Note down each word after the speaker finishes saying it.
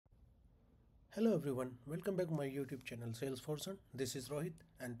Hello everyone, welcome back to my YouTube channel Salesforce. This is Rohit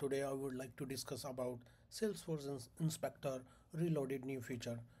and today I would like to discuss about Salesforce Inspector Reloaded new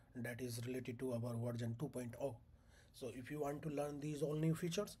feature that is related to our version 2.0. So if you want to learn these all new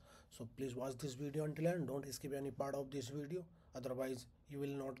features, so please watch this video until end. Don't skip any part of this video, otherwise you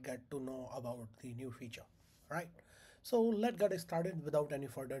will not get to know about the new feature, right? So let's get started without any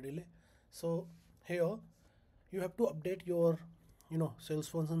further delay. So here you have to update your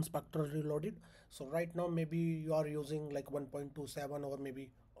Salesforce Inspector Reloaded. So right now maybe you are using like 1.27 or maybe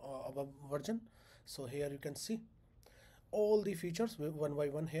above version. So here you can see all the features one by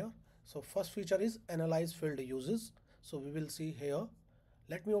one here. So first feature is analyze field uses. So we will see here.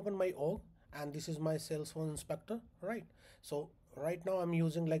 Let me open my org and this is my Salesforce Inspector, right? So right now I'm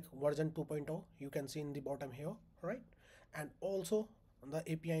using like version 2.0. You can see in the bottom here, right? And also the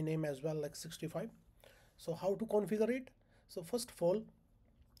API name as well, like 65. So how to configure it? So first of all,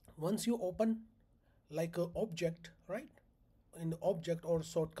 once you open like a object, right? In the object or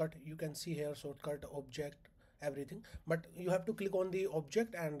shortcut, you can see here shortcut, object, everything. But you have to click on the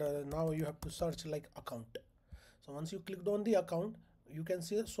object and now you have to search like account. So once you clicked on the account, you can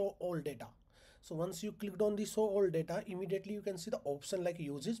see show all data. So once you clicked on the show all data, immediately you can see the option like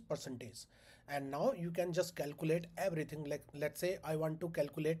usage percentage. And now you can just calculate everything. Like let's say I want to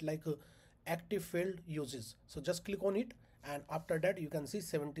calculate like active field uses. So just click on it and after that you can see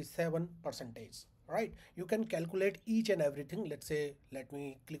 77%, right? You can calculate each and everything. Let's say let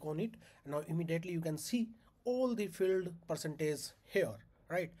me click on it. Now immediately you can see all the field percentage here,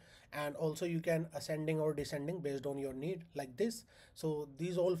 right? And also you can ascending or descending based on your need like this. So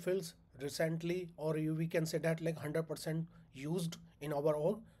these all fields recently, or we can say that like 100% used in our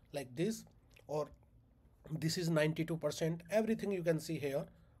org like this, or this is 92%, everything you can see here.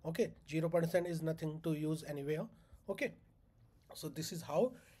 Okay, 0% is nothing to use anywhere. Okay, so this is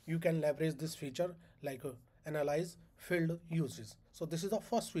how you can leverage this feature like analyze field uses. So this is the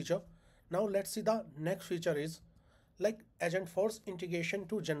first feature. Now let's see the next feature is like Agentforce integration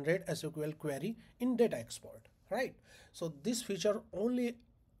to generate SQL query in data export, right? So this feature only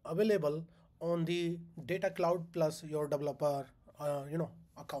available on the data cloud plus your developer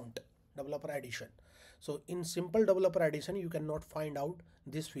account, developer edition. So in simple developer edition you cannot find out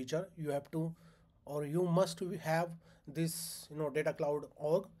this feature. You have to, or you must have this data cloud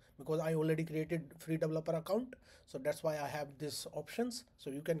org, because I already created free developer account, so that's why I have this options. So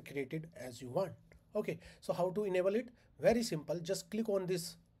you can create it as you want. Okay, so how to enable it? Very simple. Just click on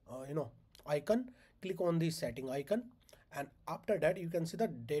this icon, click on the setting icon, and after that you can see the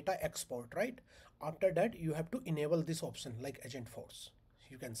data export, right? After that you have to enable this option like Agentforce.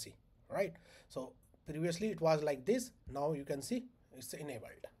 You can see, right? So previously it was like this, now you can see it's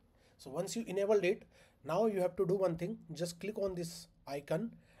enabled. So once you enabled it, now you have to do one thing. Just click on this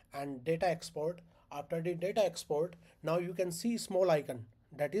icon and data export. After the data export, now you can see small icon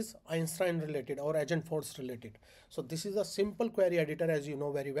that is Einstein related or Agentforce related. So this is a simple query editor, as you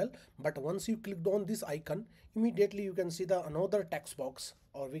know very well. But once you clicked on this icon, immediately you can see the another text box,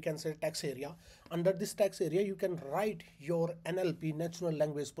 or we can say text area. Under this text area you can write your NLP, natural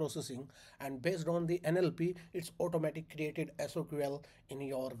language processing, and based on the NLP it's automatic created SQL in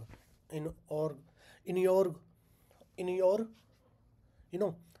your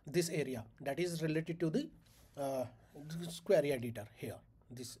this area that is related to the this query editor here,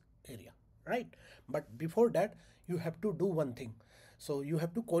 this area, right? But before that you have to do one thing. So you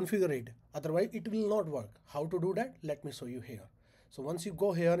have to configure it, otherwise it will not work. How to do that? Let me show you here. So once you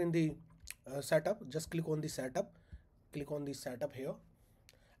go here in the setup, just click on the setup, click on the setup here,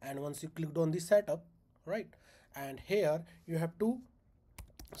 and once you clicked on the setup, right, and here you have to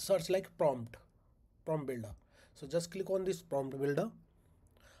search like prompt builder. So just click on this prompt builder.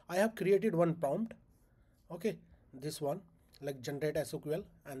 I have created one prompt, okay, this one like generate SQL,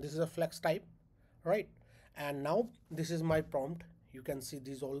 and this is a flex type, right? And now this is my prompt. You can see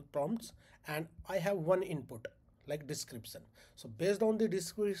these all prompts, and I have one input like description. So based on the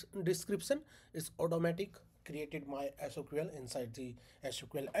description, it's automatic created my SQL inside the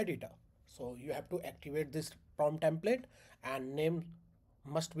SQL editor. So you have to activate this prompt template, and name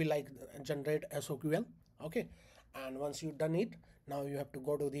must be like generate SQL. Okay, and once you've done it, now you have to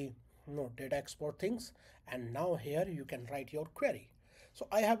go to the data export things, and now here you can write your query. So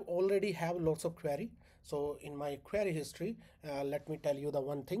I have already have lots of query. So in my query history, let me tell you the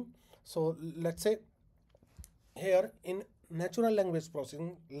one thing. So let's say here in natural language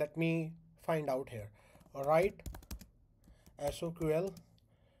processing, let me find out here, write SQL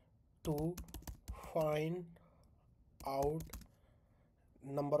to find out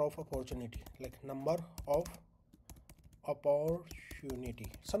number of opportunity, like number of opportunity,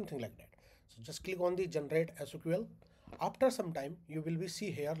 something like that. So just click on the generate SQL. After some time you will be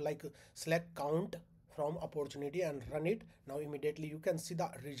see here like select count from opportunity and run it. Now immediately you can see the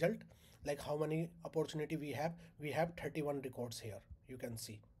result, like how many opportunity we have. We have 31 records here. You can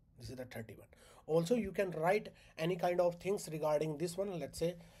see this is the 31. Also you can write any kind of things regarding this one. Let's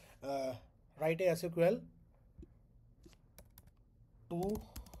say write a SQL to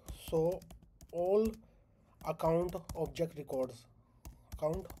show all account object records.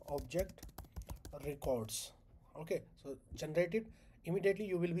 Okay, so generate it. Immediately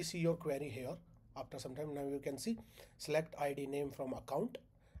you will be see your query here. After some time, now you can see select ID name from account.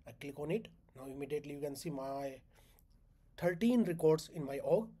 I click on it. Now immediately you can see my 13 records in my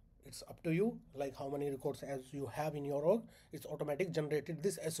org. It's up to you, like how many records as you have in your org. It's automatic generated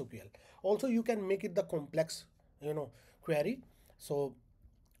this SQL. Also you can make it the complex query. So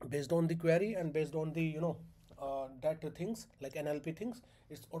based on the query and based on the that things like NLP things,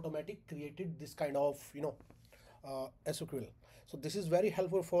 it's automatic created this kind of SQL. So this is very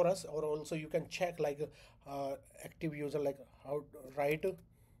helpful for us. Or also you can check like active user, like how to write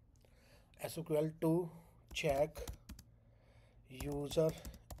SQL to check user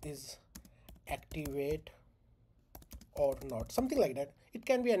is activate or not, something like that. It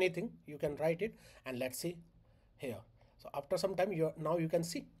can be anything. You can write it and let's see here. So after some time now you can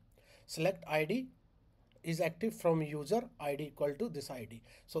see select ID is active from user ID equal to this ID.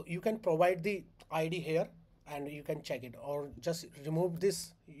 So you can provide the ID here and you can check it, or just remove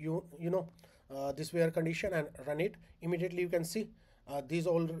this this where condition and run it. Immediately you can see these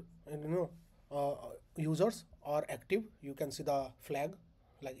all users are active. You can see the flag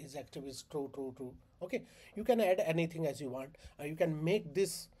like is active, is true. Okay, you can add anything as you want. You can make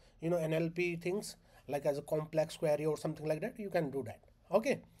this NLP things like as a complex query or something like that. You can do that.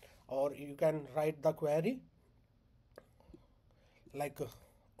 Okay, or you can write the query like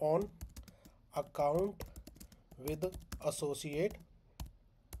on account with associate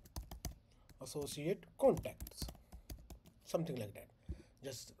contacts, something like that.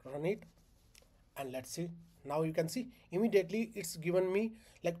 Just run it and let's see. Now you can see immediately it's given me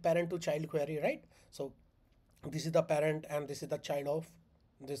like parent to child query, right? So this is the parent and this is the child of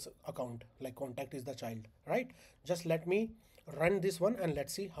this account, like contact is the child, right? Just let me run this one and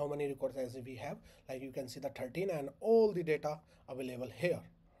let's see how many records as we have. Like you can see the 13 and all the data available here,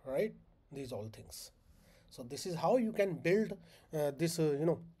 right? These all things. So this is how you can build this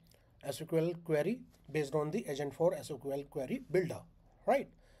SQL query based on the agent for SQL query builder, right?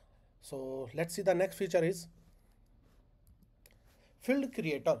 So let's see, the next feature is field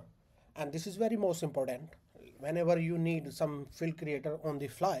creator, and this is very most important whenever you need some field creator on the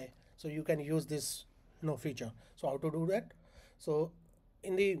fly. So you can use this feature. So how to do that? So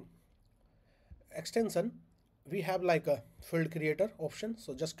in the extension we have like a field creator option.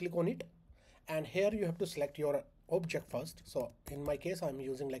 So just click on it and here you have to select your object first. So in my case I'm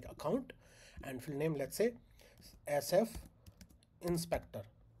using like account and field name, let's say SF Inspector.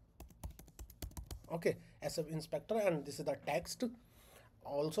 Okay, SF Inspector, and this is the text.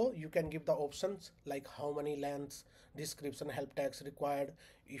 Also you can give the options like how many lengths, description, help text required.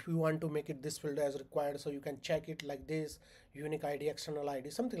 If you want to make it this field as required, so you can check it like this, unique ID, external ID,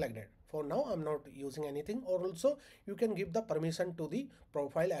 something like that. For now I'm not using anything. Or also you can give the permission to the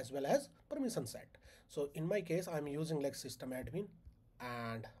profile as well as permission set. So in my case I'm using like system admin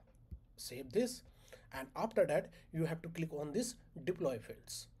and save this, and after that you have to click on this deploy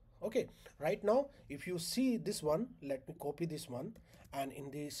fields. Okay, right now if you see this one, let me copy this one, and in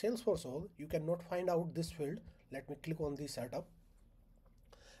the Salesforce org you cannot find out this field. Let me click on the setup,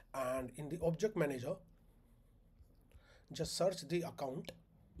 and in the object manager just search the account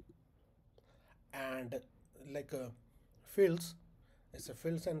and like fields, it's a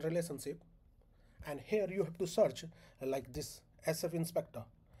fields and relationship, and here you have to search like this SF Inspector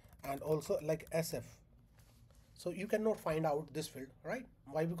and also like SF. So you cannot find out this field, right?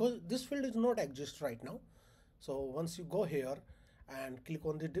 Why? Because this field is not exist right now. So once you go here and click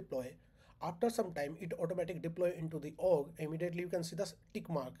on the deploy, after some time it automatic deploy into the org. Immediately you can see the tick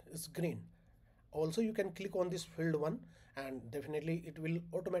mark is green. Also you can click on this field one and definitely it will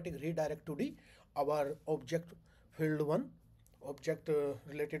automatic redirect to the our object field one, object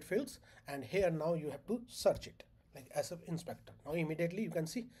related fields, and here now you have to search it like SF Inspector. Now immediately you can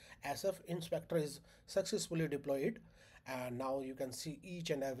see SF Inspector is successfully deployed, and now you can see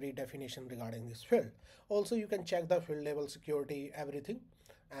each and every definition regarding this field. Also you can check the field level security, everything,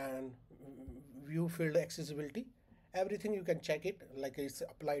 and view field accessibility, everything you can check it like it's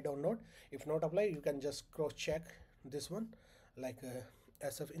applied or not. If not applied, you can just cross check this one like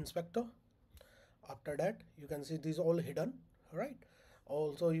SF Inspector. After that you can see these all hidden, right?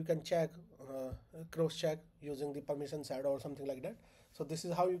 Also you can check cross check using the permission set or something like that. So this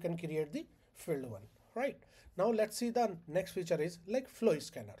is how you can create the field one, right? Now let's see the next feature is like flow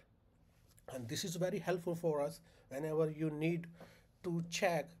scanner, and this is very helpful for us whenever you need to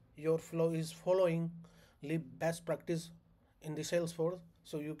check your flow is following the best practice in the Salesforce.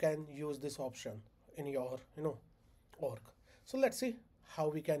 So you can use this option in your org. So let's see how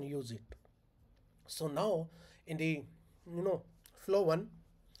we can use it. So now in the flow one,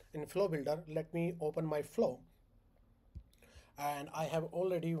 in flow builder, let me open my flow, and I have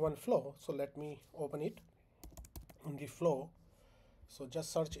already one flow, so let me open it in the flow. So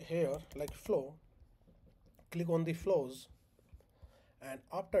just search here like flow, click on the flows, and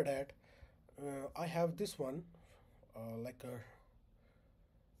after that I have this one like a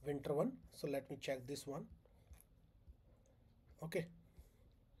winter one. So let me check this one. Okay,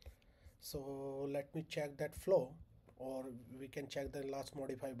 so let me check that flow, or we can check the last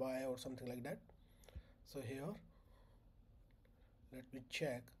modify by or something like that. So here let me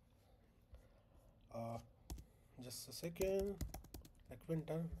check just a second, like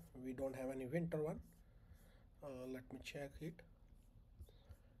winter, we don't have any winter one. Let me check it.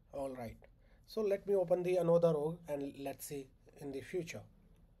 All right, so let me open the another org and let's see in the future.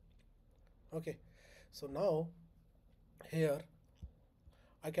 Okay, so now here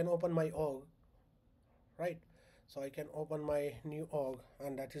I can open my org, right? So I can open my new org,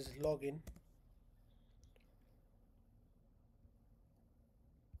 and that is login.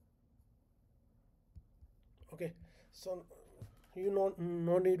 Okay, so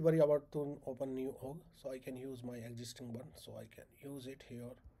no need worry about to open new org. So I can use my existing one, so I can use it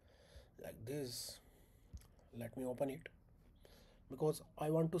here like this. Let me open it because I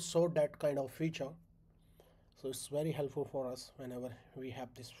want to show that kind of feature. So it's very helpful for us whenever we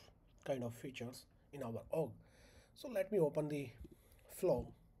have this kind of features in our org. So let me open the flow,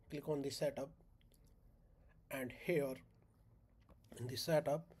 click on the setup, and here in the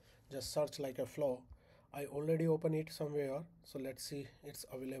setup just search like a flow. I already open it somewhere, so let's see it's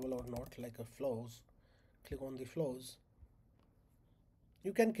available or not, like a flows. Click on the flows.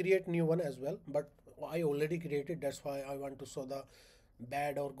 You can create new one as well, but I already created, that's why I want to show the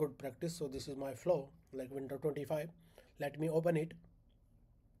bad or good practice. So this is my flow like winter 25. Let me open it,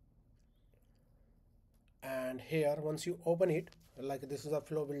 and here once you open it, like this is a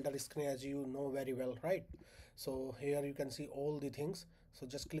flow builder screen, as you know very well, right? So here you can see all the things. So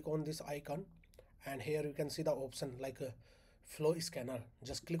just click on this icon, and here you can see the option like a flow scanner.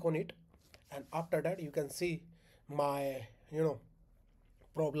 Just click on it, and after that you can see my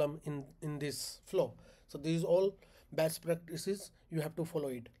problem in this flow. So these is all best practices, you have to follow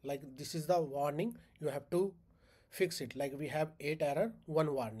it. Like this is the warning, you have to fix it. Like we have 8 error,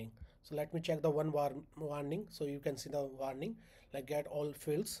 1 warning. So let me check the one warning. So you can see the warning like get all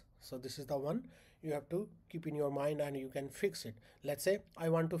fields. So this is the one you have to keep in your mind, and you can fix it. Let's say I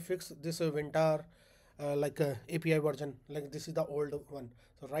want to fix this winter API version, like this is the old one.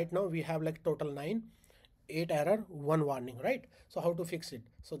 So right now we have like total 9, 8 error, 1 warning, right? So how to fix it?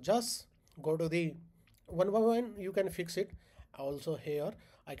 So just go to the one by one, you can fix it. Also here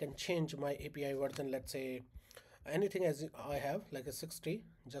I can change my API version, let's say anything as I have like a 60.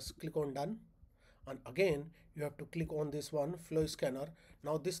 Just click on done, and again you have to click on this one flow scanner.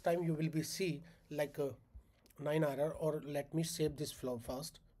 Now this time you will be see like a 9 error, or let me save this flow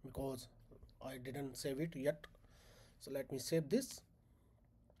first because I didn't save it yet. So let me save this,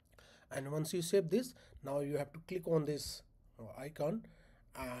 and once you save this, now you have to click on this icon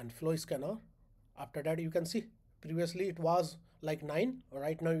and flow scanner. After that you can see previously it was like 9,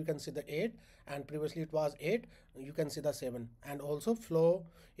 right now you can see the 8, and previously it was 8, you can see the 7, and also flow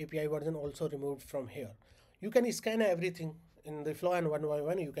API version also removed from here. You can scan everything in the flow, and one by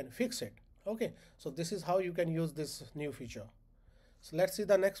one you can fix it. Okay, so this is how you can use this new feature. So let's see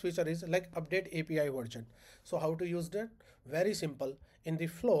the next feature is like update API version. So how to use that? Very simple. In the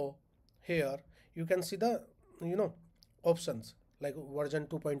flow here you can see the options like version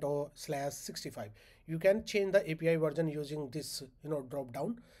 2.0/65. You can change the API version using this drop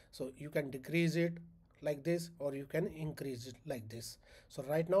down. So you can decrease it like this, or you can increase it like this. So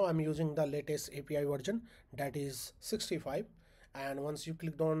right now I'm using the latest API version, that is 65, and once you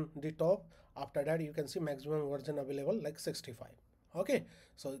clicked on the top, after that you can see maximum version available like 65. Okay,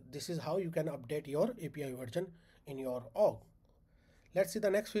 so this is how you can update your API version in your org. Let's see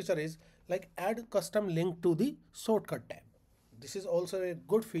the next feature is like add custom link to the shortcut tab. This is also a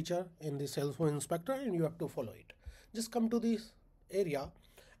good feature in the Salesforce Inspector, and you have to follow it. Just come to this area,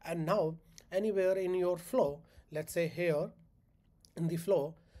 and now anywhere in your flow, let's say here in the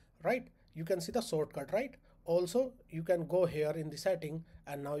flow, right, you can see the shortcut, right? also you can go here in the setting,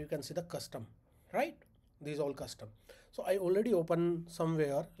 and now you can see the custom, right? These all custom. So I already opened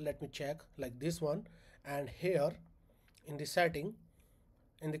somewhere, let me check, like this one, and here in the setting,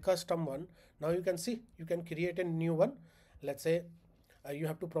 in the custom one, now you can see you can create a new one. Let's say you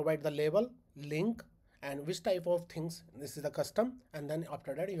have to provide the label, link, and which type of things. This is the custom, and then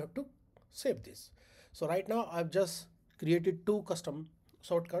after that you have to save this. So right now I've just created two custom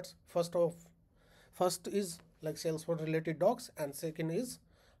shortcuts. First is like Salesforce related docs, and second is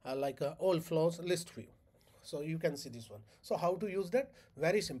all flows list view. So you can see this one. So how to use that?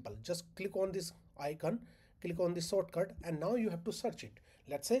 Very simple. Just click on this icon, click on the shortcut, and now you have to search it.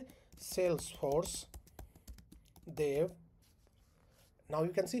 Let's say Salesforce Dev. Now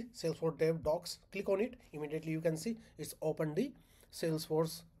you can see Salesforce Dev Docs. Click on it. Immediately you can see it's opened the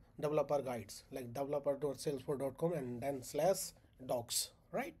Salesforce developer guides, like developer.salesforce.com and then /docs,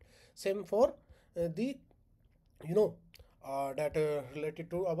 right? Same for the related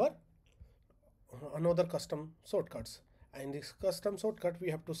to our another custom shortcuts. And this custom shortcut we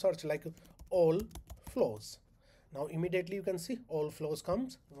have to search like all flows. Now immediately you can see all flows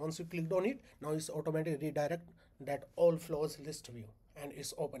comes. Once you clicked on it, now it's automatically redirect that all flows list view, and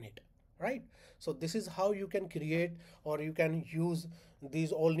it's open it, right? So this is how you can create or you can use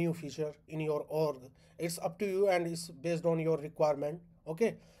these all new feature in your org. It's up to you and it's based on your requirement,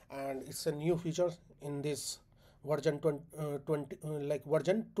 okay? And it's a new feature in this version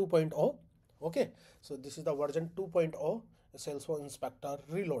version 2.0. Okay, so this is the version 2.0 Salesforce Inspector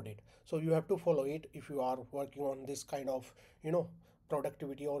Reloaded. So you have to follow it if you are working on this kind of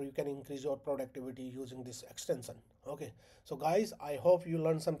productivity, or you can increase your productivity using this extension. Okay, so guys, I hope you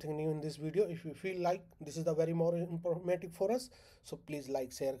learned something new in this video. If you feel like this is the very more informative for us, so please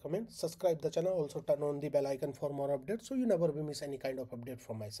like, share, comment, subscribe the channel, also turn on the bell icon for more updates so you never miss any kind of update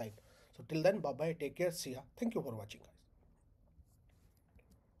from my side. So till then, bye bye, take care, see ya. Thank you for watching, guys.